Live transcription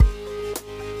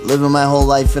Living my whole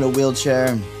life in a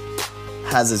wheelchair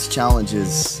has its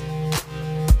challenges.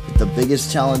 But the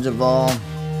biggest challenge of all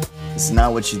is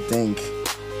not what you think.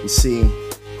 You see,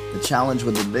 the challenge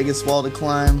with the biggest wall to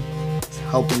climb is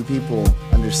helping people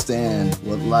understand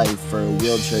what life for a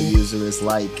wheelchair user is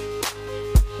like.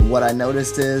 What I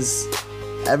noticed is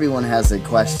everyone has their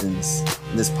questions.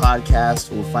 This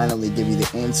podcast will finally give you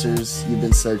the answers you've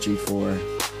been searching for.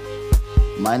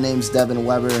 My name's Devin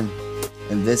Weber,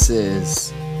 and this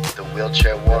is the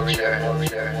Wheelchair Warrior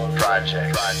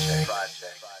Project.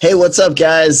 Hey, what's up,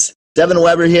 guys? Devin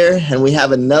Weber here, and we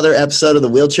have another episode of the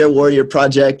Wheelchair Warrior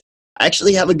Project. I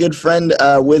actually have a good friend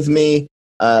with me,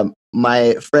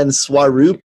 my friend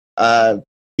Swaroop.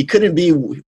 He couldn't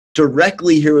be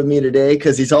directly here with me today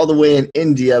because he's all the way in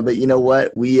India, but you know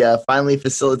what? We finally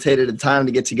facilitated a time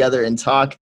to get together and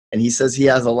talk, and he says he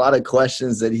has a lot of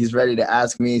questions that he's ready to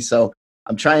ask me, so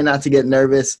I'm trying not to get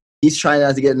nervous. He's trying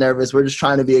not to get nervous. We're just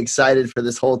trying to be excited for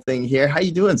this whole thing here. How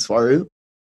you doing, Swaroop?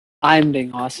 I'm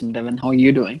doing awesome, Devin. How are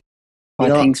you doing? How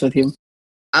are things with you?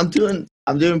 I'm doing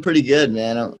pretty good,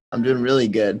 man. I'm doing really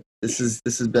good. This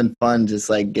has been fun, just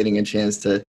like getting a chance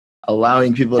to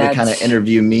allowing people to kind of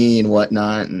interview me and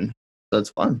whatnot, and so it's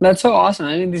fun. That's so awesome.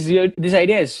 I mean, this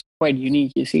idea is quite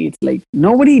unique. You see, it's like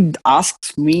nobody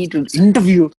asks me to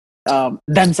interview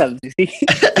themselves. You see,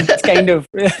 it's kind of.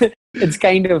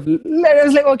 I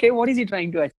was like, okay, what is he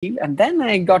trying to achieve? And then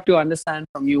I got to understand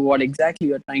from you what exactly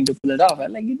you're trying to pull it off.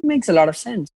 And like, it makes a lot of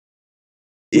sense.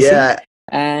 Yeah. See?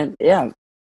 And yeah,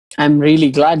 I'm really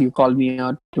glad you called me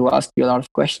out to ask you a lot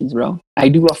of questions, bro. I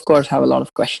do, of course, have a lot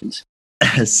of questions.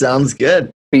 Sounds good.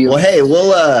 Well, hey,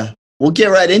 we'll get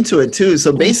right into it too.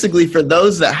 So basically, for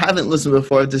those that haven't listened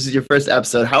before, if this is your first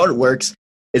episode, how it works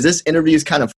is this interview is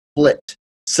kind of flipped.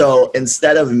 So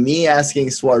instead of me asking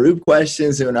Swaroop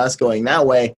questions and us going that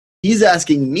way, he's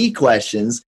asking me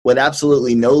questions with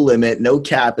absolutely no limit, no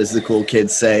cap, as the cool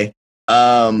kids say.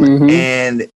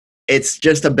 And it's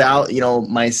just about,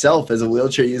 myself as a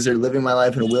wheelchair user, living my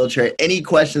life in a wheelchair. Any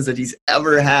questions that he's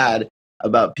ever had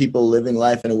about people living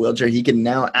life in a wheelchair, he can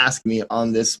now ask me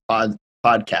on this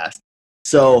podcast.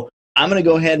 So I'm going to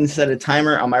go ahead and set a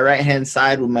timer on my right-hand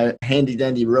side with my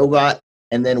handy-dandy robot.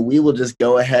 And then we will just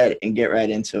go ahead and get right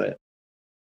into it.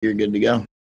 You're good to go.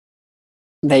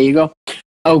 There you go.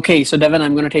 Okay, so Devin,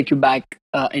 I'm going to take you back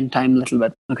in time a little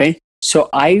bit. Okay, so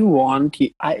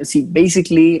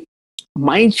basically,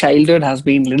 my childhood has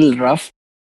been a little rough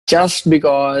just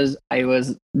because I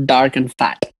was dark and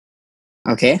fat.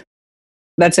 Okay,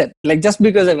 that's it. Like, just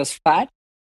because I was fat,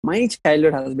 my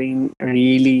childhood has been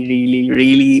really, really,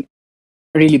 really,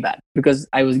 really bad because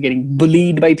I was getting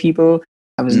bullied by people.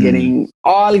 I was getting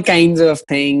all kinds of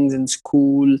things in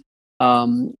school.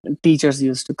 Teachers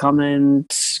used to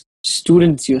comment,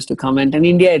 students used to comment. In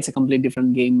India, it's a completely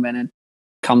different game when it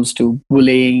comes to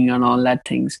bullying and all that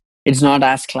things. It's not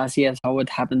as classy as how it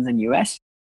happens in US,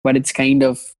 but it's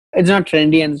not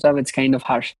trendy and stuff. It's kind of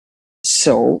harsh.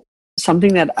 So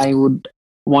something that I would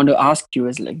want to ask you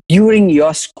is, like, during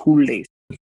your school days,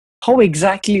 how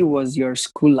exactly was your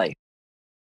school life?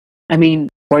 I mean,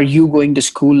 were you going to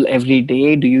school every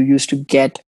day? Do you used to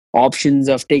get options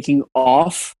of taking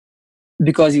off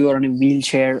because you are in a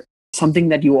wheelchair? Something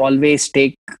that you always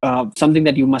take, something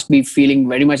that you must be feeling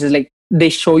very much is like they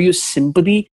show you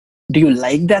sympathy. Do you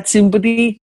like that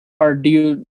sympathy? Or do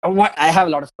you, I have a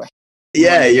lot of questions.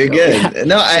 Yeah, you're good.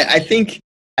 No, I think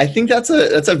that's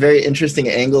a very interesting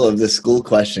angle of the school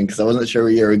question, because I wasn't sure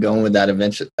where you were going with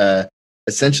that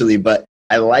essentially, but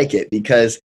I like it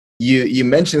because you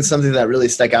mentioned something that really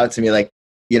stuck out to me, like,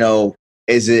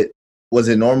 was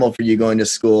it normal for you going to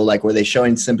school? Like, were they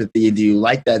showing sympathy? Do you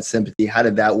like that sympathy? How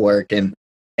did that work? And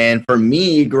for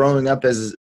me, growing up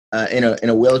as in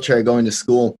a wheelchair going to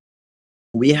school,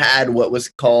 we had what was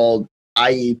called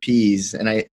IEPs,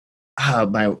 and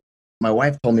my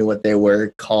wife told me what they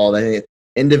were called. I think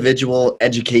individual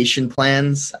education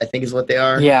plans, I think is what they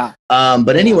are. Yeah.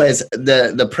 But anyways,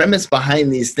 the premise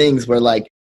behind these things were like,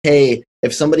 hey,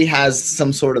 if somebody has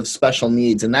some sort of special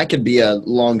needs, and that could be a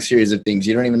long series of things,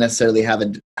 you don't even necessarily have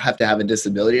to have a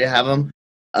disability to have them.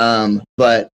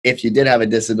 But if you did have a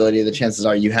disability, the chances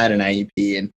are you had an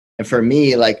IEP. And for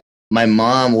me, like, my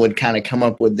mom would kind of come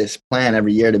up with this plan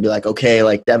every year to be like, okay,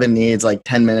 like, Devin needs like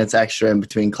 10 minutes extra in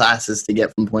between classes to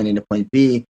get from point A to point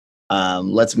B.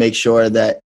 Let's make sure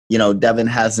that, Devin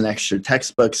has an extra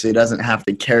textbook so he doesn't have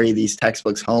to carry these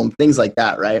textbooks home, things like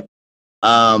that, right?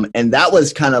 And that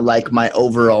was kind of like my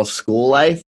overall school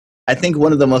life. I think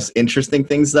one of the most interesting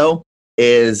things, though,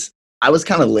 is I was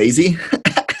kind of lazy.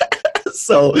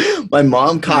 So my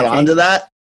mom caught on to that.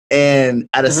 And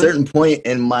at a certain point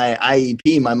in my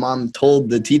IEP, my mom told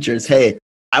the teachers, hey,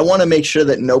 I want to make sure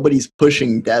that nobody's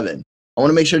pushing Devin. I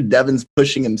want to make sure Devin's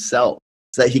pushing himself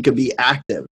so that he could be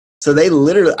active. So they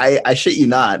literally, I shit you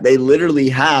not, they literally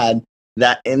had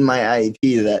that in my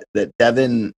IEP that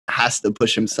Devin has to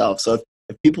push himself. So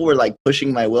if people were like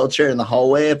pushing my wheelchair in the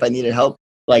hallway, if I needed help,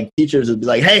 like teachers would be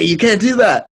like, hey, you can't do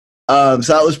that. So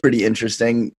that was pretty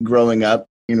interesting growing up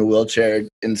in a wheelchair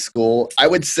in school. I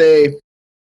would say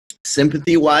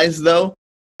sympathy wise though,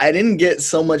 I didn't get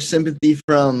so much sympathy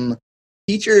from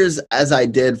teachers as I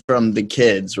did from the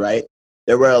kids, right?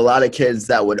 There were a lot of kids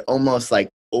that would almost like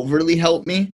overly help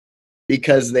me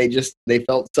because they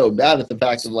felt so bad at the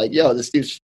fact of like, yo, this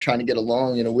dude's trying to get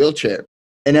along in a wheelchair.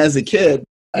 And as a kid,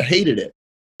 I hated it.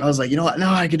 I was like, you know what? No,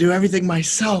 I could do everything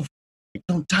myself. Like,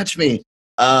 don't touch me.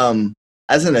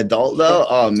 As an adult though,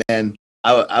 oh man,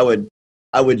 I would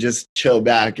just chill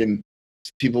back and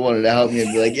people wanted to help me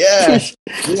and be like, yeah,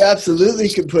 you absolutely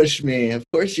could push me. Of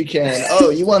course you can. Oh,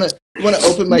 you want to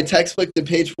open my textbook to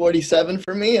page 47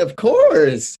 for me? Of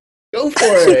course. Go for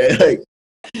it. Like,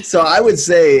 so I would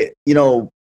say,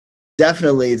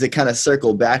 definitely to kind of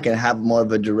circle back and have more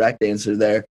of a direct answer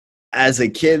there. As a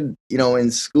kid,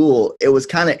 in school, it was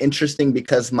kind of interesting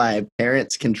because my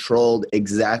parents controlled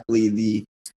exactly the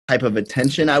type of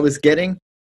attention I was getting.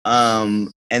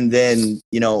 And then,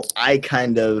 I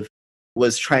kind of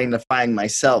was trying to find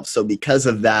myself. So because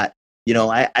of that,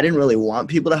 I didn't really want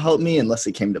people to help me unless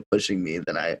it came to pushing me.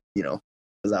 Then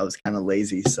because I was kind of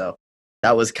lazy. So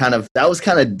that was kind of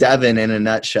Devin in a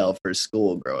nutshell for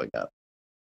school growing up.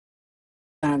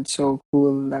 That's so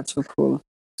cool. That's so cool.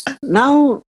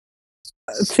 Now,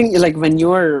 think like when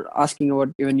you're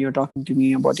when you're talking to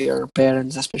me about your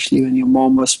parents, especially when your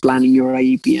mom was planning your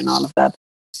IEP and all of that.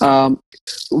 I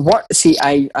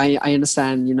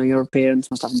understand, your parents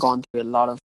must have gone through a lot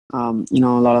of, a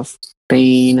lot of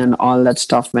pain and all that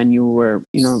stuff when you were,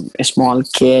 a small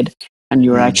kid and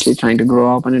you were actually trying to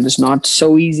grow up. And it is not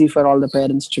so easy for all the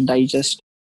parents to digest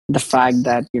the fact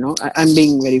that, I'm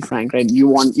being very frank, right? You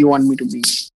want me to be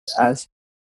as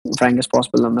frank as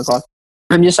possible on the call.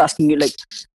 I'm just asking you, like,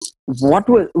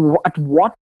 at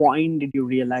what point did you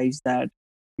realize that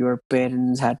your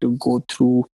parents had to go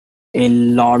through a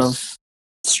lot of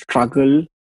struggle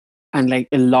and like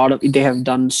they have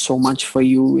done so much for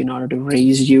you in order to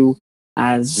raise you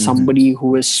as somebody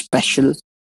who is special,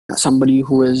 somebody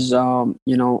who is who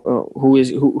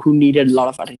needed a lot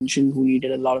of attention, who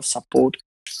needed a lot of support,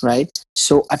 right?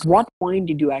 So at what point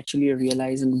did you actually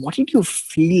realize, and what did you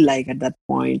feel like at that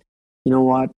point? You know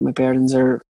what, my parents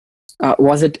are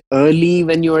was it early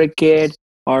when you were a kid,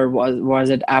 or was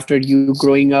it after you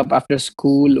growing up after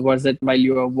school? Was it while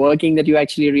you were working that you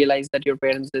actually realized that your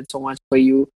parents did so much for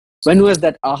you? When was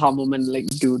that aha moment, like,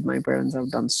 dude, my parents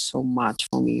have done so much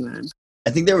for me, man?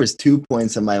 I think there was 2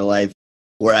 points in my life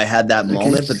where I had that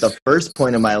moment, but the first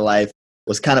point in my life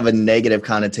was kind of a negative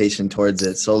connotation towards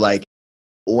it. So like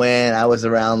when I was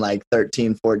around like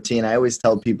 13, 14, I always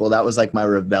tell people that was like my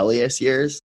rebellious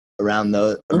years around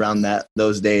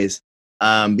those days.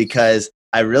 Because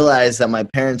I realized that my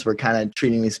parents were kind of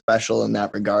treating me special in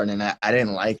that regard, and I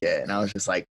didn't like it. And I was just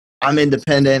like, I'm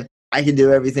independent. I can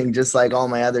do everything just like all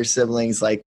my other siblings.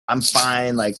 Like, I'm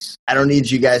fine. Like, I don't need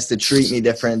you guys to treat me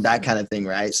different, that kind of thing,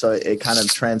 right? So it kind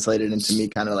of translated into me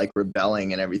kind of like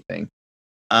rebelling and everything.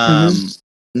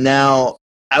 Now,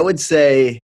 I would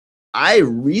say I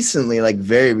recently, like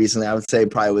very recently, I would say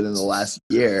probably within the last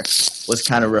year, was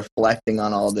kind of reflecting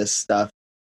on all this stuff.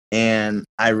 And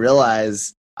I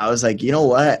realized, I was like, you know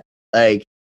what? Like,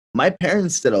 my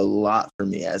parents did a lot for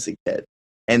me as a kid.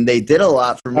 And they did a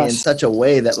lot for me in such a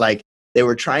way that, like, they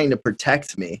were trying to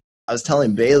protect me. I was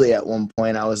telling Bailey at one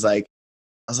point, I was like,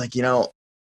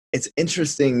 it's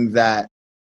interesting that,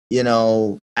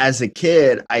 as a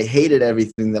kid, I hated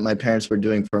everything that my parents were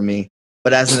doing for me.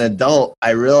 But as an adult,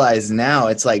 I realize now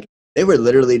it's like they were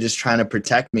literally just trying to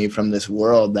protect me from this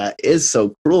world that is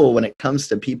so cruel when it comes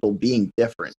to people being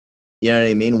different. You know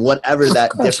what I mean? Whatever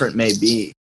that different may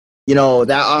be. That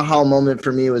aha moment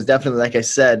for me was definitely, like I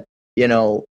said,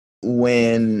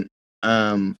 when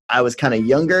I was kind of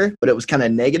younger, but it was kind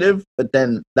of negative. But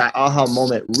then that aha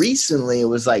moment recently, it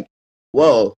was like,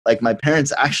 whoa, like my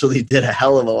parents actually did a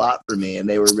hell of a lot for me, and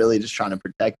they were really just trying to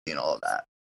protect me and all of that.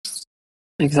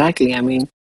 Exactly. I mean,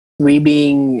 we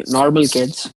being normal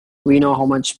kids, we know how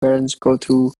much parents go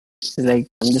through. Like,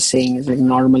 I'm just saying, it's like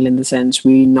normal in the sense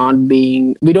we don't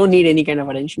need any kind of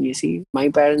attention. You see, my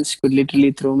parents could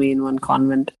literally throw me in one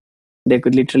convent. They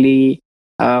could literally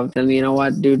tell me, you know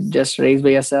what, dude, just raise by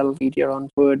yourself, eat your own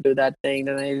food, do that thing.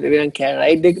 Then we don't care,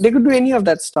 right? They could do any of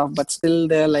that stuff, but still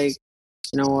they're like,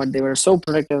 you know what, they were so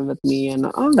protective with me and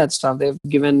all that stuff. They've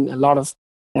given a lot of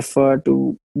effort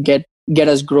to get get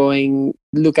us growing,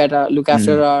 look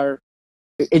after our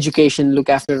education, look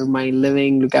after my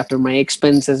living, look after my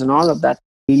expenses, and all of that.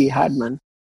 Really hard, man.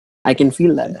 I can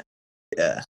feel that.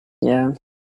 Yeah. Yeah,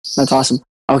 that's awesome.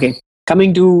 Okay,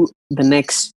 coming to the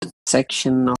next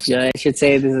section of your, I should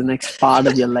say, this is the next part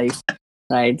of your life,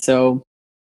 right? So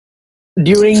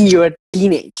during your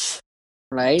teenage,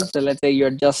 right? So let's say you're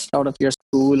just out of your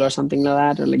school or something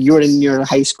like that, or like you're in your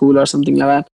high school or something like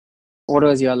that. What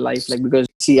was your life like? Because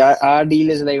see, our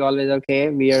deal is like always okay.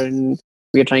 We are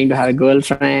trying to have a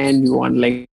girlfriend. We want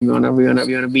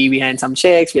to be behind some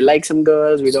chicks. We like some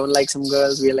girls. We don't like some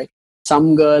girls. We like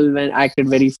some girl when acted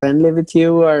very friendly with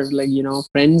you, or like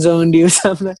friend zoned you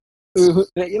something.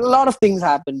 Like, a lot of things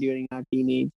happen during our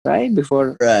teenage, right?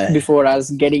 Right. Before us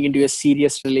getting into a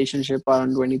serious relationship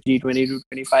around 23, 22,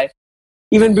 25.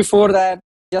 Even before that,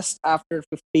 just after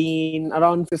 15,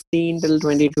 around 15 till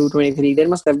 22, 23, there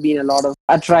must have been a lot of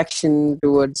attraction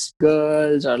towards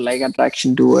girls, or like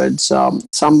attraction towards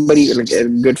somebody, like a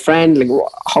good friend. Like,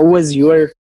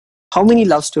 how many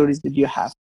love stories did you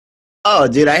have? Oh,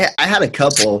 dude, I had a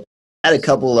couple. I had a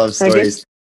couple love Okay. stories.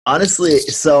 Honestly,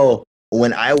 so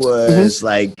when I was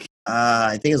like,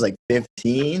 I think it was like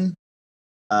 15,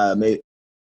 maybe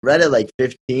right at like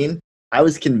 15, I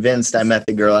was convinced I met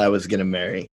the girl I was gonna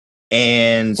marry.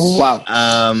 And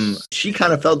Wow. she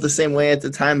kind of felt the same way at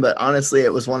the time, but honestly,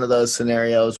 it was one of those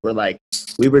scenarios where like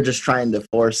we were just trying to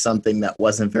force something that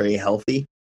wasn't very healthy.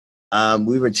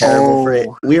 We were terrible for it.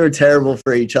 We were terrible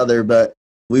for each other, but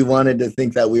we wanted to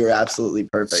think that we were absolutely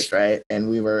perfect, right? And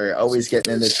we were always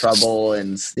getting into trouble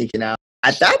and sneaking out.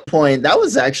 At that point, that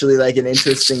was actually like an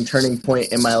interesting turning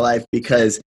point in my life,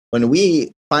 because when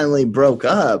we finally broke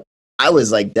up, I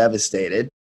was like devastated.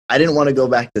 I didn't want to go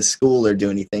back to school or do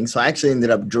anything, so I actually ended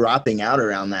up dropping out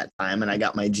around that time, and I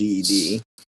got my GED.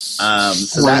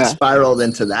 So that spiraled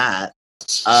into that.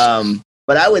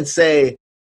 But I would say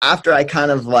after I kind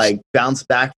of like bounced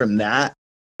back from that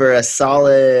for a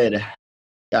solid,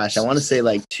 gosh, I want to say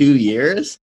like 2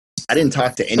 years, I didn't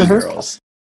talk to any girls.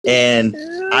 And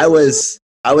I was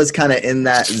kind of in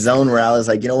that zone where I was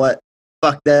like, you know what?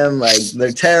 Fuck them. Like,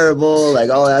 they're terrible, like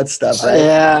all that stuff, right?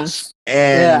 Yeah.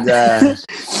 And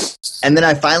and then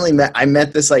I finally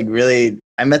met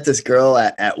this girl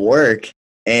at work,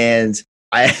 and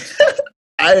I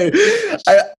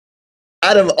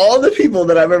out of all the people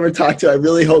that I've ever talked to, I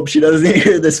really hope she doesn't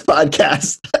hear this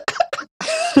podcast.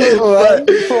 What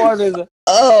is it?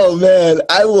 Oh man,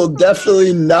 I will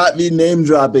definitely not be name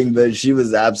dropping, but she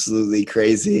was absolutely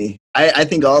crazy. I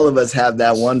think all of us have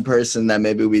that one person that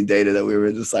maybe we dated that we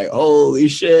were just like, holy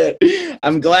shit,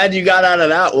 I'm glad you got out of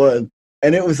that one.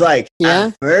 And it was like,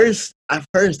 at first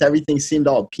everything seemed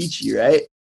all peachy, right?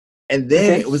 And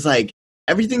then it was like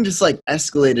everything just like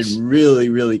escalated really,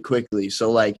 really quickly.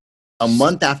 So like a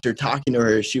month after talking to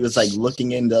her, she was like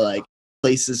looking into like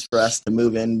places for us to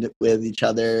move in with each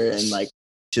other, and like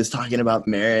she was talking about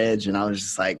marriage, and I was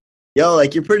just like, yo,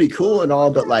 like you're pretty cool and all,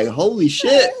 but like holy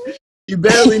shit, you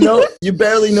barely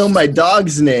know my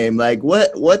dog's name. Like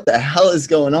what the hell is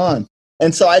going on?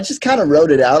 And so I just kind of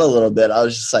wrote it out a little bit. I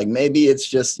was just like, maybe it's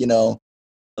just,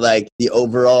 like the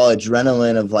overall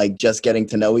adrenaline of like just getting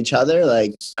to know each other.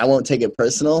 Like I won't take it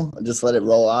personal. I'll just let it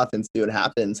roll off and see what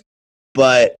happens.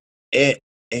 But it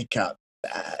got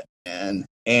bad, man.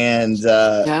 And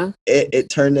it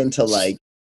turned into like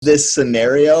this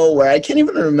scenario where I can't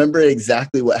even remember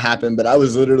exactly what happened, but I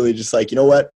was literally just like, you know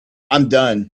what? I'm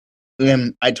done.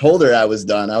 And I told her I was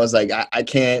done. I was like, I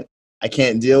can't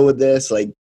deal with this.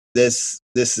 Like this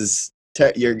is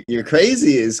you're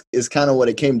crazy is kind of what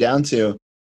it came down to.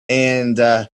 And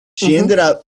she ended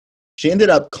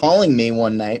up calling me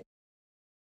one night.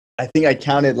 I think I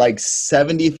counted like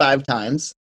 75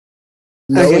 times.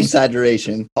 No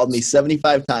exaggeration. Called me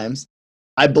 75 times.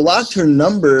 I blocked her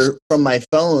number from my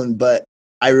phone, but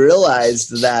I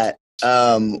realized that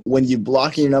when you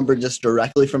block your number just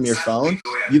directly from your phone,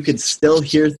 you could still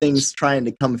hear things trying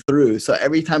to come through. So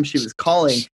every time she was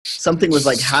calling, something was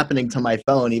like happening to my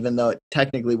phone, even though it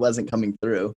technically wasn't coming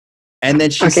through. And then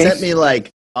she sent me like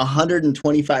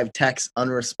 125 texts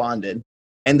unresponded.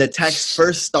 And the text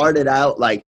first started out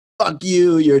like, fuck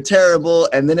you, you're terrible.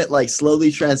 And then it like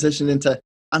slowly transitioned into,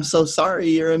 I'm so sorry,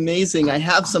 you're amazing. I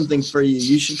have something for you.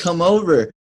 You should come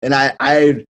over. And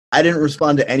I didn't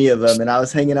respond to any of them. And I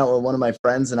was hanging out with one of my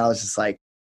friends, and I was just like,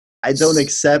 I don't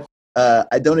accept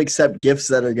gifts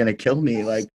that are gonna kill me.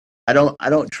 Like I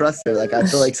don't trust her. Like I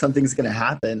feel like something's gonna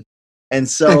happen. And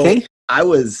so I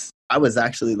was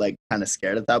actually like kind of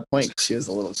scared at that point. She was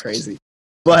a little crazy.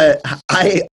 But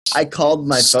I called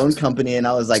my phone company, and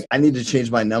I was like, I need to change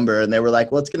my number. And they were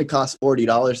like, well, it's going to cost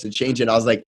 $40 to change it. I was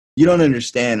like, you don't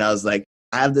understand. I was like,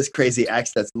 I have this crazy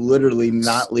ex that's literally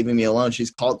not leaving me alone.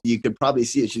 She's called, you could probably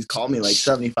see it. She's called me like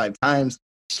 75 times.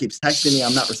 She keeps texting me.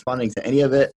 I'm not responding to any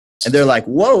of it. And they're like,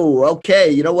 whoa,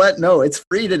 okay, you know what? No, it's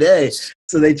free today.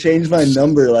 So they changed my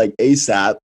number like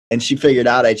ASAP. And she figured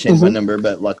out I changed my number,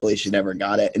 but luckily she never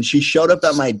got it. And she showed up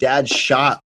at my dad's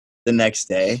shop the next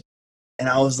day. And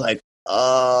I was like,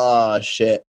 oh,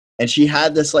 shit. And she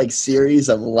had this like series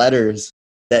of letters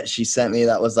that she sent me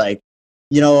that was like,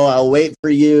 you know, I'll wait for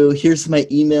you. Here's my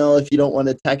email. If you don't want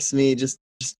to text me, just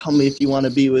tell me if you want to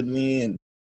be with me. And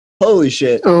holy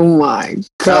shit. Oh my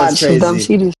God. So damn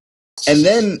serious. And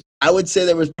then I would say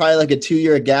there was probably like a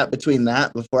 2-year gap between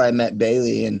that before I met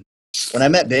Bailey. And when I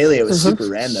met Bailey, it was super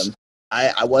random.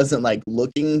 I wasn't like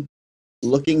looking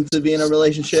to be in a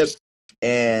relationship.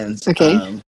 And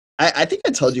I think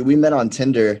I told you we met on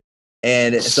Tinder.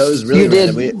 And so it was really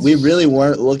random. We really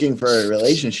weren't looking for a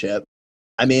relationship.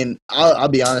 I mean, I'll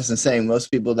be honest in saying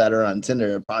most people that are on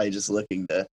Tinder are probably just looking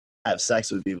to have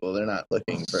sex with people. They're not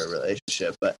looking for a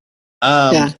relationship. But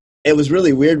it was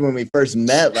really weird when we first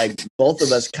met. Like, both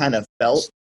of us kind of felt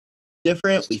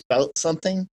different. We felt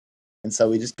something. And so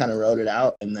we just kind of wrote it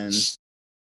out. And then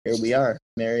here we are,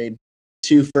 married,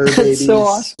 2 fur babies. So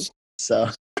awesome. So,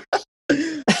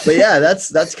 but yeah,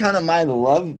 that's kind of my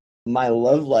love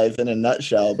life in a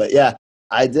nutshell. But yeah,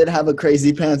 I did have a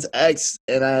crazy pants ex,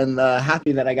 and I'm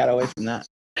happy that I got away from that.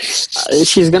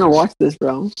 She's gonna watch this,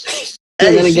 bro. She's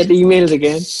gonna get the emails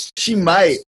again. She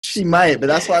might, but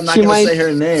that's why I'm not gonna say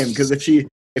her name, because if she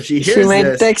hears she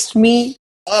might text me.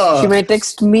 She might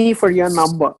text me for your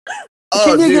number.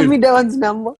 Can you give me Devan's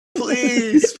number?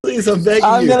 Please, I'm begging you.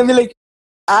 I'm gonna be like,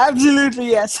 absolutely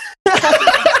yes.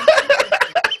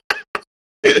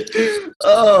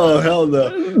 Oh hell no!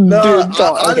 No, dude,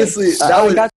 honestly,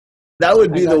 that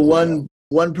would be the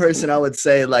one person I would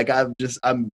say, like, I'm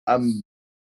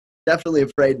definitely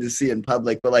afraid to see in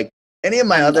public. But like any of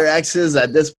my other exes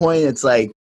at this point, it's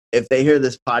like if they hear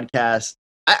this podcast,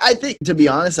 I think, to be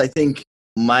honest, I think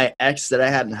my ex that I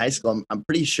had in high school, I'm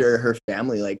pretty sure her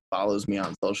family like follows me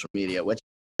on social media, which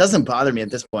doesn't bother me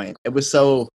at this point. It was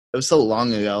so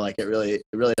long ago. Like it really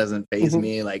doesn't faze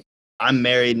me. Like, I'm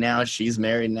married now. She's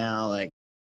married now. Like,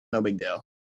 no big deal,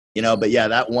 you know. But yeah,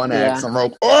 that one ex, I'm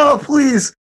like, oh,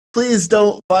 please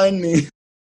don't find me.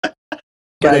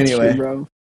 But anyway, bro,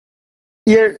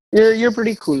 you're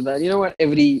pretty cool, man. You know what?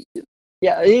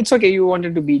 It's okay. You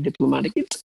wanted to be diplomatic.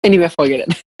 Anyway, forget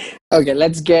it. Okay,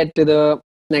 let's get to the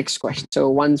next question. So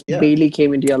once Bailey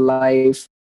came into your life,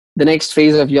 the next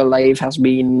phase of your life has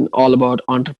been all about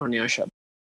entrepreneurship.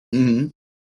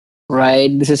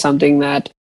 Right? This is something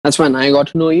that's when I got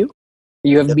to know you.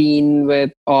 You have been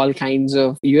with all kinds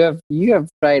of, you have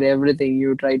tried everything.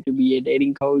 You tried to be a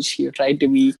dating coach. You tried to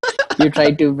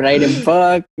write a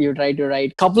book. You tried to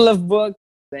write a couple of books.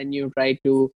 Then you tried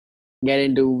to get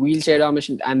into wheelchair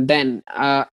domination. And then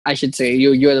I should say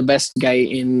you're the best guy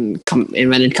in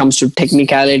when it comes to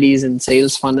technicalities and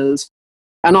sales funnels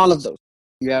and all of those.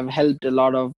 You have helped a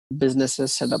lot of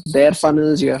businesses set up their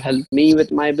funnels. You have helped me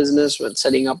with my business with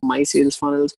setting up my sales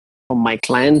funnels, for my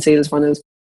client sales funnels.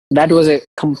 That was a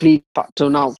complete part. So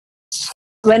now,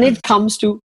 when it comes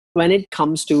to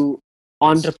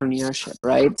entrepreneurship,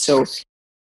 right? So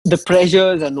the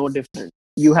pressures are no different.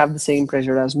 You have the same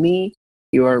pressure as me.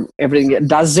 You are everything.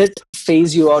 Does it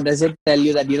phase you, or does it tell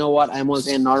you that, you know what, I'm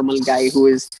also a normal guy who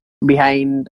is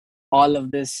behind all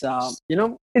of this? Does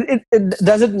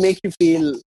it make you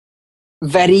feel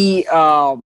very?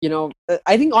 I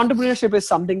think entrepreneurship is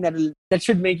something that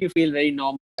should make you feel very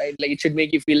normal, right? Like, it should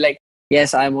make you feel like,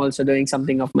 yes, I'm also doing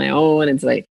something of my own. It's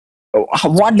like,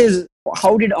 how did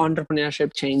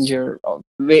entrepreneurship change your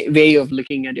way of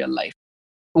looking at your life?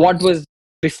 What was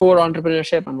before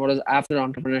entrepreneurship and what is after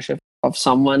entrepreneurship of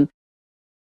someone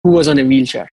who was on a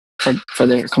wheelchair for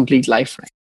their complete life, right?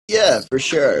 Yeah, for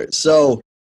sure. So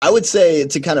I would say,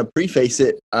 to kind of preface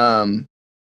it,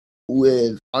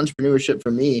 with entrepreneurship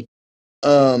for me,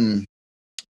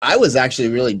 I was actually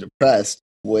really depressed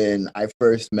when I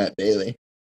first met Bailey.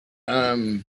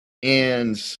 And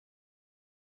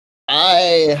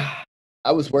I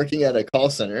was working at a call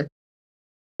center,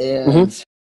 and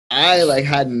I like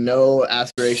had no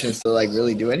aspirations to like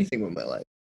really do anything with my life.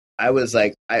 I was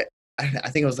like, I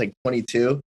think I was like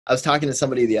 22. I was talking to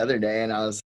somebody the other day, and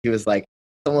he was like,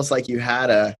 it's almost like you had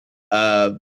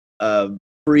a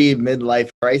pre-midlife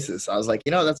crisis. I was like,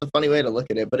 that's a funny way to look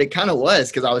at it, but it kind of was,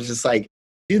 because I was just like,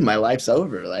 dude, my life's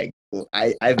over. Like,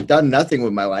 I've done nothing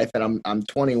with my life, and I'm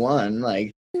 21.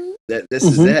 Like, this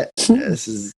is it. This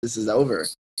is over.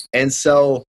 And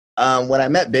so when I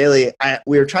met Bailey,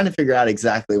 we were trying to figure out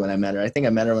exactly when I met her. I think I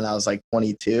met her when I was like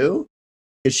 22.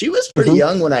 because she was pretty Mhm.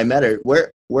 young when I met her.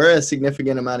 We're a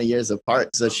significant amount of years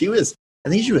apart. So I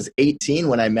think she was 18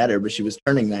 when I met her, but she was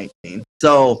turning 19.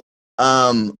 So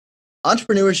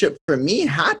entrepreneurship for me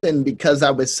happened because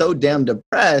I was so damn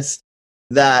depressed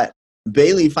that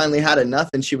Bailey finally had enough,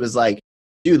 and she was like,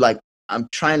 dude, like, I'm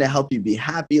trying to help you be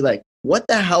happy. Like, what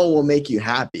the hell will make you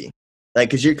happy? Like,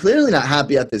 because you're clearly not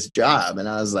happy at this job. And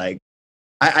I was like,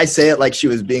 I say it like she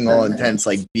was being all intense,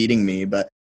 like beating me, but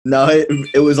no,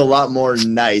 it was a lot more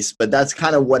nice. But that's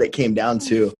kind of what it came down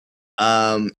to.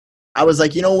 I was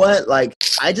like, you know what? Like,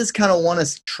 I just kind of want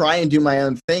to try and do my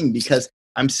own thing because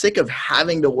I'm sick of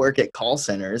having to work at call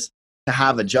centers to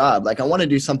have a job. Like, I want to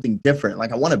do something different.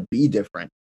 Like, I want to be different.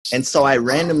 And so I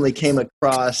randomly came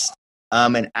across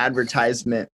an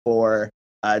advertisement for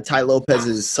Ty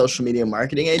Lopez's social media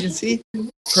marketing agency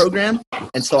program.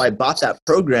 And so I bought that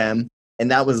program,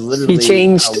 and that was literally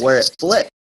changed. where it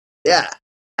flipped. Yeah.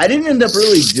 I didn't end up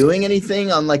really doing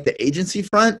anything on like the agency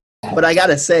front, but I got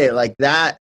to say, like,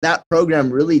 that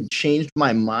program really changed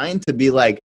my mind to be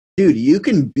like, dude, you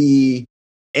can be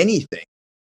anything.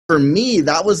 For me,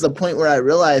 that was the point where I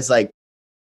realized, like,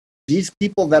 these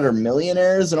people that are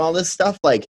millionaires and all this stuff,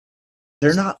 like,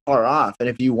 they're not far off. And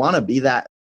if you want to be that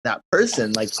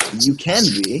person, like, you can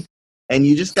be, and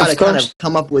you just got to kind of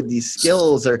come up with these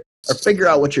skills or figure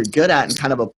out what you're good at and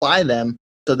kind of apply them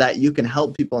so that you can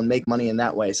help people and make money in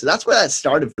that way. So that's where that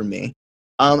started for me.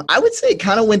 I would say it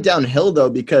kind of went downhill though,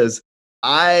 because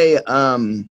I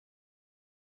kind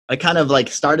of like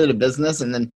started a business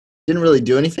and then didn't really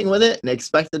do anything with it and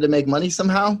expected to make money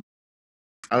somehow.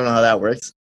 I don't know how that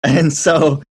works. And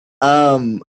so,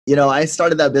 I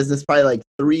started that business probably like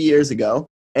 3 years ago,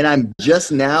 and I'm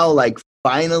just now like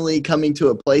finally coming to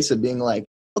a place of being like,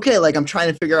 okay, like I'm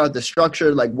trying to figure out the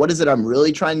structure. Like, what is it I'm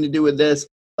really trying to do with this?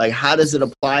 Like, how does it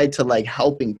apply to like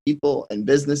helping people and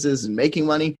businesses and making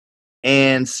money?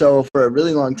 And so for a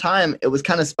really long time, it was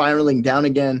kind of spiraling down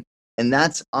again. And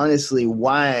that's honestly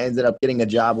why I ended up getting a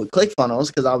job with ClickFunnels,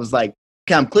 because I was like,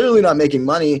 okay, I'm clearly not making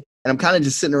money and I'm kind of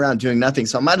just sitting around doing nothing.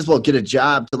 So I might as well get a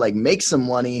job to like make some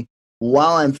money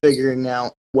while I'm figuring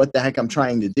out what the heck I'm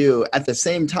trying to do. At the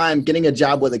same time, getting a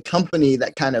job with a company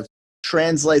that kind of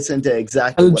translates into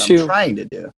exactly what I'm trying to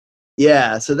do.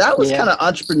 Yeah. So that was kind of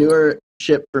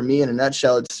entrepreneurship for me in a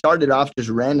nutshell. It started off just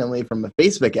randomly from a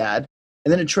Facebook ad,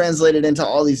 and then it translated into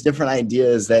all these different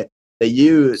ideas that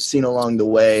you've seen along the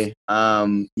way.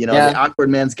 The Awkward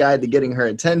Man's Guide to Getting Her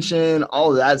Attention,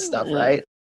 all of that stuff, right?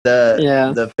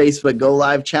 The Facebook Go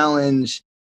Live Challenge.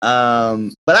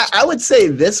 But I would say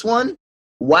this one,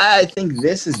 why I think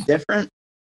this is different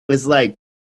is like,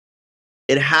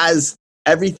 it has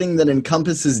everything that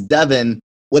encompasses Devin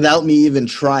without me even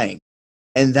trying.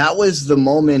 And that was the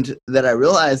moment that I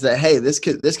realized that, hey, this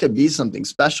could be something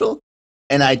special.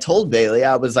 And I told Bailey,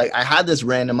 I was like, I had this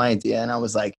random idea, and I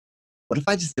was like, what if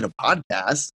I just did a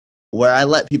podcast where I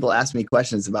let people ask me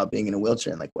questions about being in a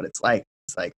wheelchair and like what it's like?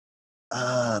 It's like,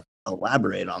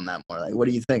 elaborate on that more. Like, what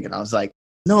do you think? And I was like,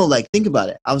 no, like, think about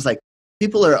it. I was like,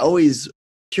 people are always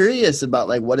curious about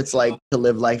like what it's like to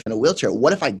live life in a wheelchair.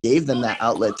 What if I gave them that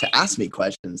outlet to ask me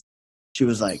questions? She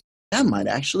was like, that might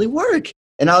actually work.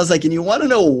 And I was like, and you want to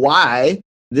know why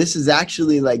this is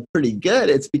actually like pretty good?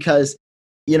 It's because,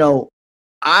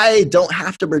 I don't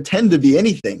have to pretend to be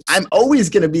anything. I'm always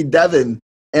going to be Devin,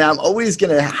 and I'm always going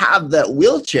to have that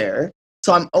wheelchair.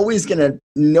 So I'm always going to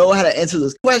know how to answer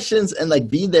those questions and like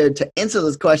be there to answer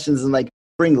those questions and like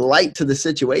bring light to the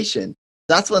situation.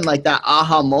 That's when like that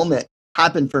aha moment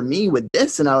happened for me with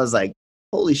this. And I was like,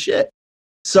 holy shit.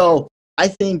 So I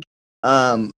think,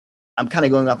 I'm kind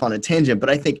of going off on a tangent, but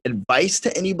I think advice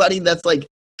to anybody that's like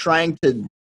trying to,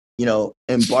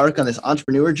 embark on this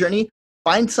entrepreneur journey,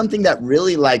 find something that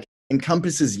really like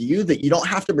encompasses you, that you don't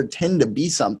have to pretend to be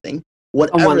something,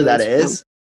 whatever that is,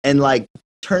 and like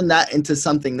turn that into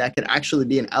something that can actually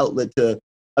be an outlet to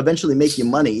eventually make you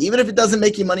money. Even if it doesn't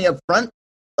make you money up front,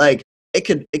 like it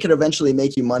could eventually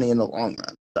make you money in the long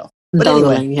run. So, but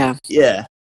anyway, yeah,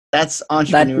 that's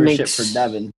entrepreneurship for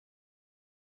Devin.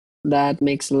 That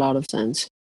makes a lot of sense.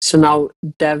 So now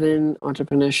Devin,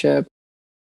 entrepreneurship.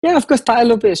 Yeah, of course, Ty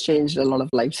Lopez changed a lot of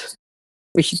lives.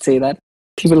 We should say that.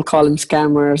 People call him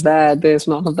scammers, this,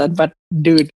 none of that. But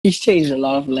dude, he's changed a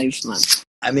lot of lives, man.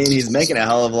 I mean, he's making a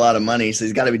hell of a lot of money, so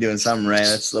he's got to be doing something right.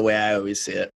 That's the way I always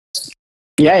see it.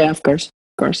 Yeah, of course.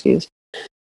 Of course he is.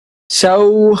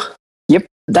 So, yep,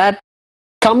 that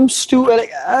comes to,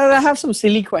 I have some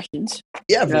silly questions.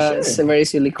 Yeah, for sure. Some very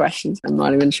silly questions. I'm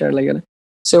not even sure.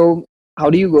 So, how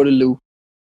do you go to loo?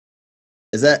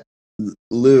 Is that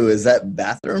loo? Is that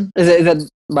bathroom? Is that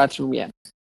bathroom? Yeah.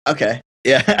 Okay.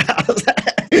 Yeah.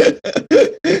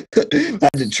 I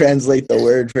had to translate the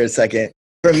word for a second.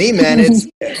 For me, man, it's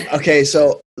okay.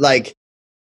 So like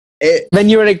it. When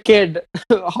you were a kid,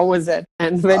 how was that?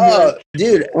 And when you were, Oh,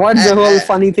 dude. what's the whole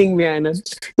funny thing behind it?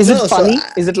 Is it No, so funny?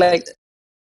 Is it like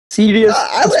serious?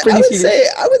 It's I pretty would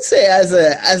serious.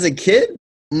 say as a kid,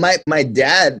 my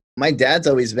dad's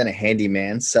always been a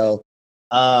handyman, so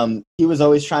he was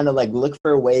always trying to like look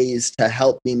for ways to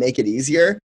help me make it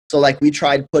easier. So like we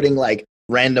tried putting like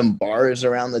random bars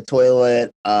around the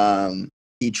toilet.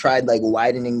 He tried like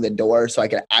widening the door so I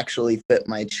could actually fit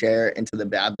my chair into the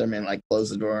bathroom and like close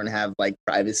the door and have like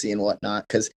privacy and whatnot.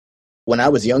 Because when I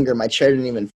was younger, my chair didn't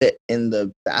even fit in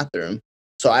the bathroom.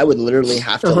 So I would literally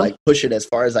have to Uh-huh. like push it as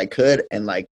far as I could and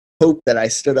like hope that I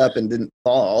stood up and didn't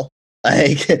fall.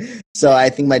 Like, so I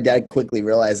think my dad quickly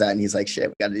realized that and he's like, shit,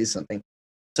 we got to do something.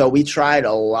 So we tried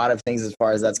a lot of things as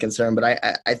far as that's concerned, but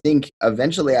I think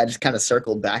eventually I just kind of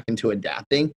circled back into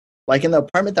adapting. Like in the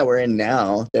apartment that we're in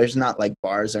now, there's not like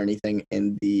bars or anything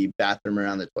in the bathroom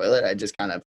around the toilet. I just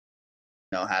kind of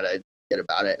know how to get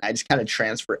about it. I just kind of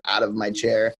transfer out of my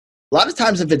chair. A lot of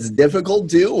times, if it's difficult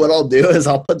to, what I'll do is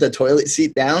I'll put the toilet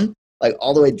seat down, like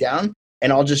all the way down,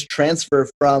 and I'll just transfer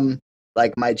from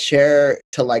like my chair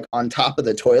to like on top of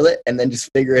the toilet and then just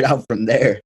figure it out from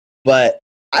there. But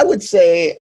I would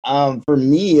say for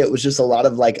me, it was just a lot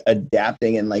of like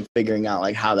adapting and like figuring out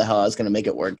like how the hell I was going to make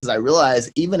it work. Because I realized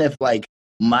even if like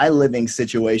my living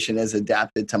situation is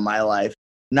adapted to my life,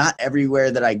 not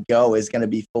everywhere that I go is going to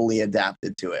be fully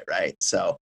adapted to it, right?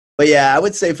 So, but yeah, I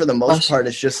would say for the most part,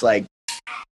 it's just like,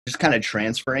 just kind of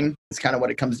transferring. It's kind of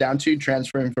what it comes down to,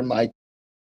 transferring from like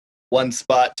one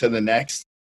spot to the next.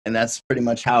 And that's pretty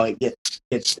much how it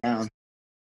gets down.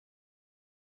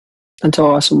 That's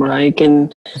awesome, right?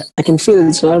 I can feel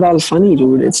it's not all funny,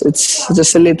 dude. It's such a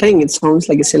silly thing. It sounds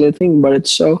like a silly thing, but I mean,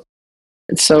 so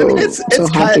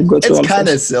hard to go through all of kind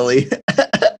of this. silly,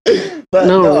 but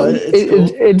No, no, it's cool.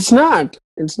 it's not.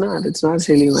 It's not. It's not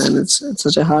silly, man. It's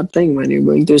such a hard thing, man. You're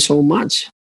going through so much.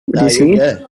 But No, you you're see it?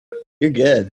 good. You're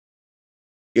good.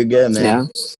 You're good, man. Yeah.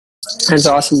 That's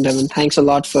awesome, Devin. Thanks a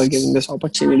lot for giving this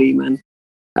opportunity, man.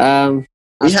 Um,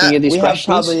 asking you these We have questions.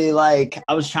 probably like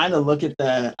I was trying to look at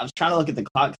the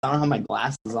clock 'cause I don't have my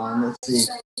glasses on. Let's see.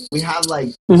 We have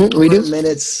like We do. 4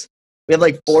 minutes. We have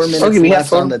like 4 minutes Okay, we have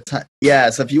left on 4. the time. Yeah,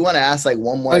 so if you want to ask like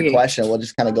one more Okay, question, we'll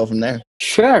just kind of go from there.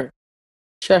 sure.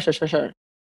 Sure.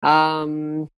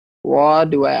 What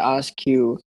do I ask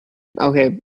you?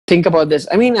 Okay, think about this.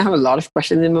 I mean, I have a lot of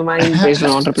questions in my mind based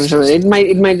on entrepreneurship.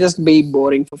 It might just be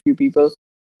boring for few people.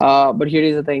 But here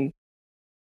is the thing.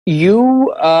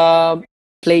 You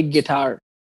played guitar.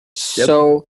 Yep.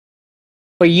 So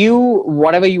for you,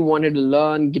 whatever you wanted to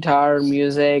learn, guitar,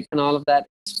 music, and all of that,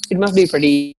 it must be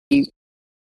pretty.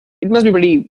 It must be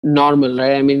pretty normal,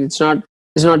 right? I mean, it's not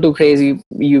too crazy.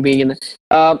 You being in.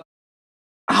 Uh,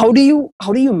 how do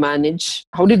you manage?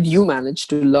 How did you manage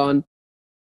to learn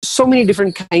so many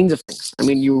different kinds of things? I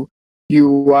mean, you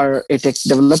are a tech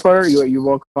developer. You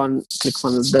work on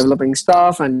ClickFunnels developing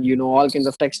stuff, and you know all kinds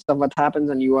of tech stuff that happens.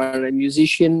 And you are a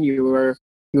musician. You are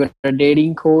a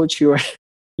dating coach. You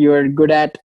are good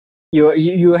at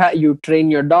you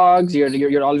train your dogs.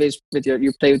 You're always with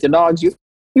you play with your dogs.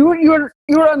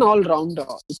 You're an all rounder.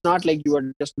 It's not like you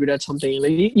are just good at something.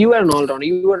 Like you are an all rounder.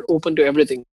 You are open to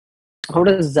everything. How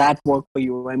does that work for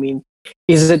you? I mean,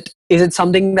 is it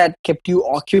something that kept you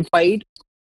occupied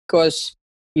because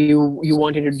you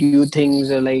wanted to do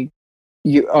things, or like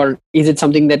or is it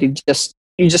something that you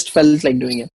just felt like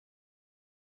doing it?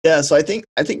 Yeah, so I think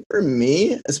for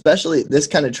me, especially this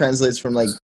kind of translates from like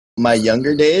my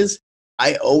younger days.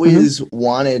 I Mm-hmm. always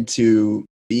wanted to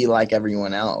be like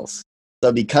everyone else.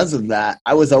 So because of that,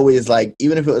 I was always like,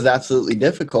 even if it was absolutely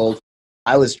difficult,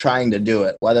 I was trying to do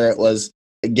it. Whether it was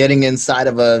getting inside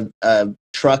of a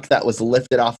truck that was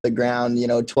lifted off the ground,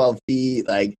 12 feet,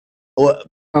 like or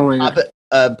Oh my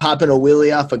god. popping a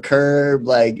wheelie off a curb,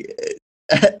 like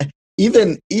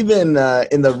even in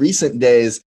the recent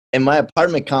days in my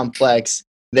apartment complex,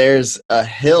 there's a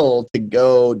hill to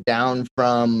go down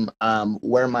from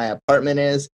where my apartment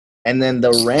is, and then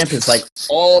the ramp is like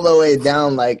all the way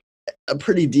down, like a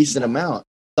pretty decent amount.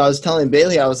 So I was telling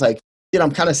Bailey, I was like, dude,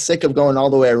 I'm kind of sick of going all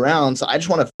the way around, so I just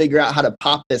want to figure out how to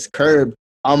pop this curb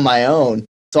on my own.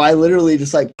 So I literally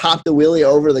just like popped the wheelie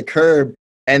over the curb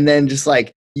and then just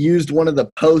like used one of the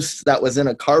posts that was in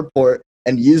a carport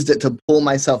and used it to pull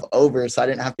myself over so I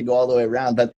didn't have to go all the way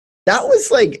around. But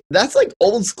that's like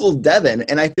old school Devin.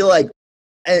 And I feel like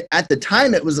at the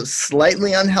time it was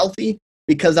slightly unhealthy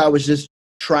because I was just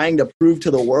trying to prove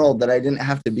to the world that I didn't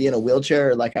have to be in a wheelchair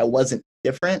or like I wasn't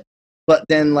different. But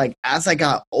then like as I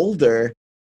got older,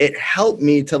 it helped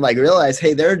me to like realize,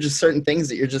 hey, there are just certain things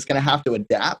that you're just going to have to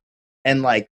adapt and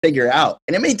like figure out.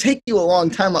 And it may take you a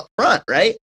long time up front,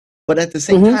 right? But at the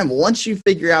same time, once you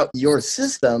figure out your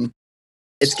system,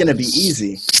 it's going to be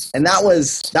easy. And that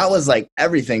was like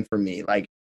everything for me. Like,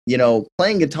 you know,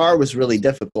 playing guitar was really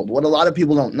difficult. What a lot of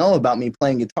people don't know about me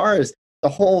playing guitar is the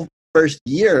whole first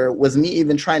year was me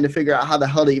even trying to figure out how the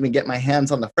hell to even get my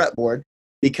hands on the fretboard,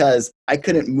 because I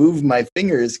couldn't move my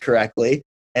fingers correctly.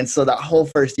 And so that whole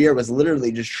first year was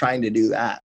literally just trying to do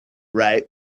that, right?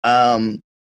 And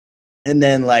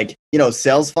then like, you know,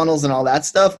 sales funnels and all that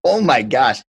stuff. Oh my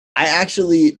gosh. I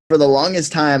actually, for the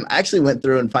longest time, I actually went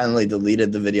through and finally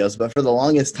deleted the videos, but for the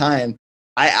longest time,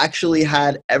 I actually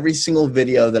had every single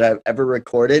video that I've ever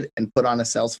recorded and put on a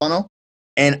sales funnel.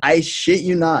 And I shit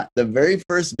you not, the very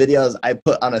first videos I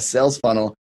put on a sales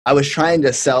funnel, I was trying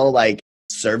to sell like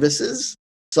services.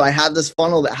 So I had this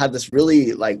funnel that had this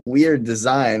really like weird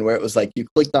design where it was like you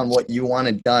clicked on what you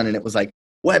wanted done and it was like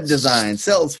web design,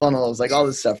 sales funnels, like all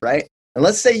this stuff, right? And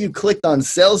let's say you clicked on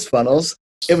sales funnels.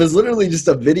 It was literally just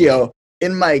a video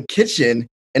in my kitchen.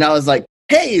 And I was like,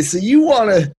 hey, so you want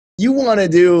to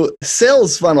do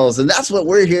sales funnels, and that's what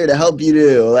we're here to help you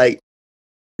do. Like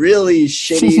really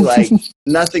shitty, like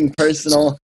nothing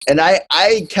personal. And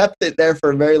I kept it there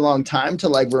for a very long time to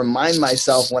like remind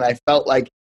myself when I felt like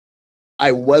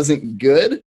I wasn't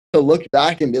good, to look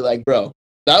back and be like, bro,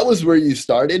 that was where you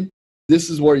started.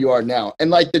 This is where you are now. And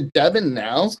like the Devin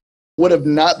now would have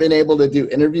not been able to do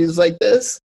interviews like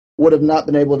this, would have not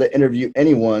been able to interview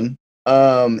anyone.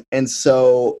 And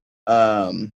so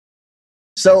the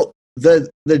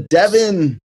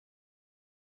Devin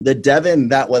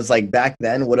that was like back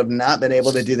then would have not been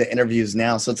able to do the interviews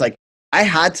now. So it's like I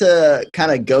had to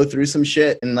kind of go through some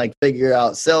shit and like figure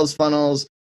out sales funnels,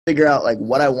 figure out like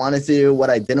what I wanted to do, what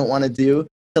I didn't want to do,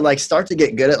 to like start to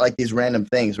get good at like these random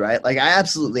things, right? Like I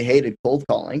absolutely hated cold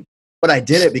calling, but I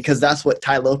did it because that's what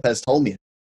Tai Lopez told me.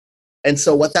 And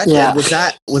so what that did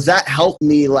was that helped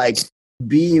me like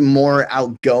be more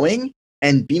outgoing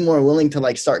and be more willing to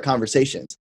like start conversations.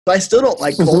 So I still don't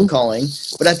like cold calling,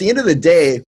 but at the end of the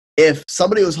day, if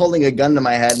somebody was holding a gun to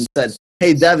my head and said,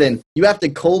 hey, Devin, you have to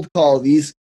cold call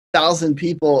these 1,000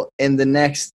 people in the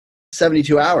next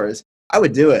 72 hours, I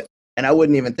would do it. And I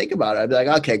wouldn't even think about it. I'd be like,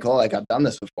 okay, cool. Like I've done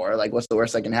this before. Like what's the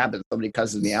worst that can happen? Somebody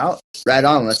cusses me out. Right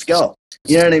on. Let's go.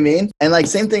 You know what I mean? And like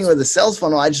same thing with the sales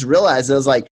funnel. I just realized I was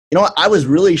like, you know what? I was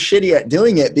really shitty at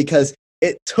doing it because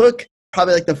it took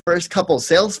probably like the first couple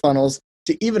sales funnels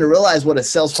to even realize what a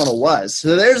sales funnel was.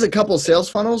 So there's a couple sales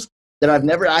funnels that I've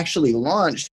never actually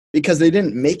launched because they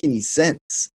didn't make any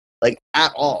sense, like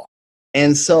at all.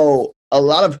 And so I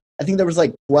think there was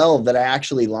like 12 that I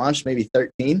actually launched, maybe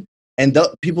 13. And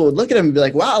people would look at them and be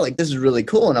like, wow, like this is really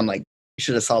cool. And I'm like, you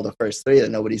should have saw the first 3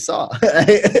 that nobody saw.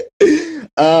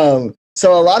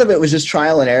 So a lot of it was just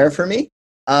trial and error for me.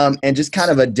 And just kind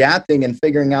of adapting and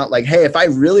figuring out like, hey, if I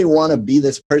really want to be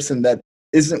this person that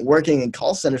isn't working in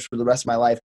call centers for the rest of my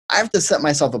life, I have to set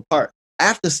myself apart. I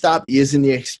have to stop using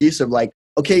the excuse of like,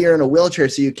 okay, you're in a wheelchair,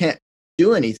 so you can't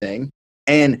do anything,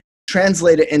 and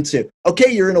translate it into, okay,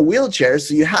 you're in a wheelchair,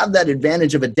 so you have that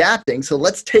advantage of adapting. So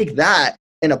let's take that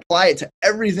and apply it to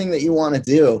everything that you want to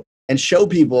do and show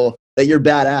people that you're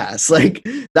badass. Like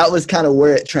that was kind of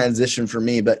where it transitioned for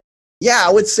me. But yeah,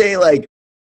 I would say like,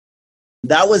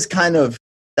 that was kind of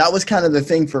the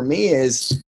thing for me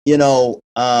is, you know,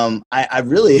 I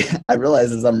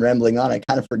realized as I'm rambling on, I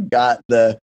kind of forgot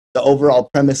the overall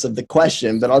premise of the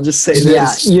question, but I'll just say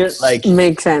this. Yeah, like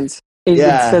makes sense. It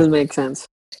still makes sense.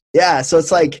 Yeah. So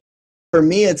it's like, for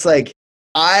me, it's like,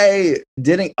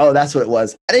 that's what it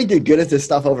was. I didn't get good at this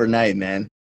stuff overnight, man,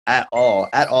 at all.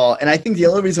 And I think the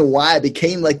only reason why I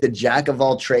became like the jack of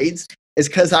all trades is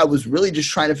because I was really just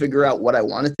trying to figure out what I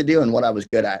wanted to do and what I was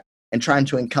good at, and trying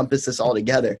to encompass this all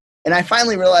together. And I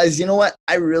finally realized, you know what?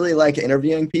 I really like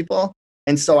interviewing people.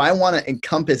 And so I want to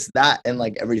encompass that in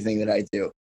like everything that I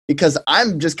do, because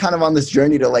I'm just kind of on this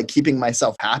journey to like keeping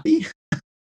myself happy,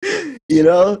 you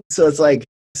know? So it's like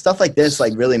stuff like this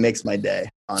like really makes my day,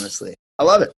 honestly. I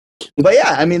love it. But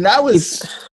yeah, I mean, that was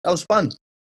fun.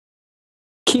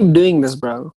 Keep doing this,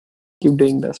 bro. Keep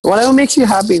doing this. Whatever makes you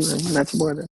happy, man. That's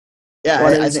about it. Yeah,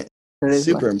 I think it's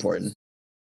super important.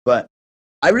 But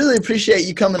I really appreciate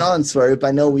you coming on, Swaroop.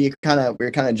 I know we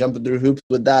were kind of jumping through hoops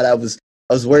with that. I was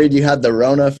worried you had the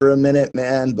Rona for a minute,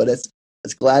 man. But I'm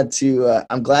glad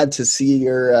to see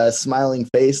your smiling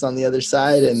face on the other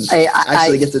side and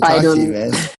actually get to talk to you,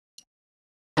 man.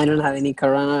 I don't have any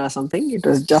corona or something. It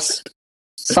was just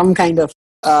some kind of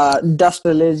dust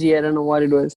allergy. I don't know what it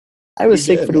was. I was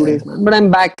sick for 2 days, man. But I'm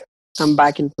back. I'm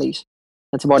back in place.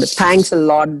 That's about it. Thanks a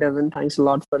lot, Devin. Thanks a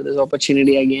lot for this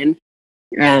opportunity again.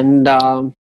 And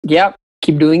yeah,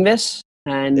 keep doing this.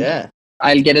 And Yeah.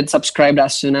 I'll get it subscribed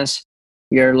as soon as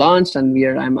you're launched. And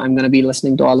I'm going to be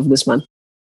listening to all of this, man.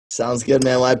 Sounds good,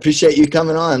 man. Well, I appreciate you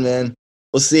coming on, man.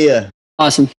 We'll see ya.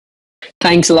 Awesome.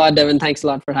 Thanks a lot, Devin. Thanks a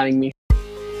lot for having me.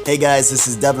 Hey guys, this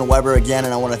is Devin Weber again,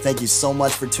 and I want to thank you so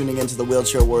much for tuning into the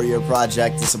Wheelchair Warrior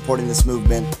Project and supporting this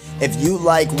movement. If you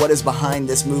like what is behind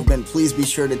this movement, please be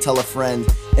sure to tell a friend.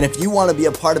 And if you want to be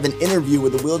a part of an interview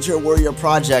with the Wheelchair Warrior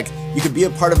Project, you could be a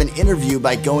part of an interview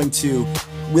by going to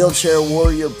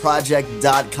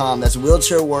wheelchairwarriorproject.com. That's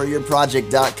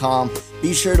wheelchairwarriorproject.com.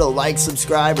 Be sure to like,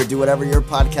 subscribe, or do whatever your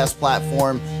podcast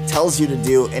platform tells you to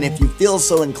do. And if you feel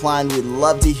so inclined, we'd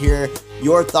love to hear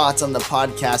your thoughts on the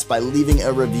podcast by leaving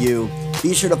a review.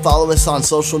 Be sure to follow us on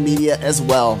social media as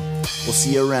well. We'll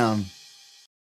see you around.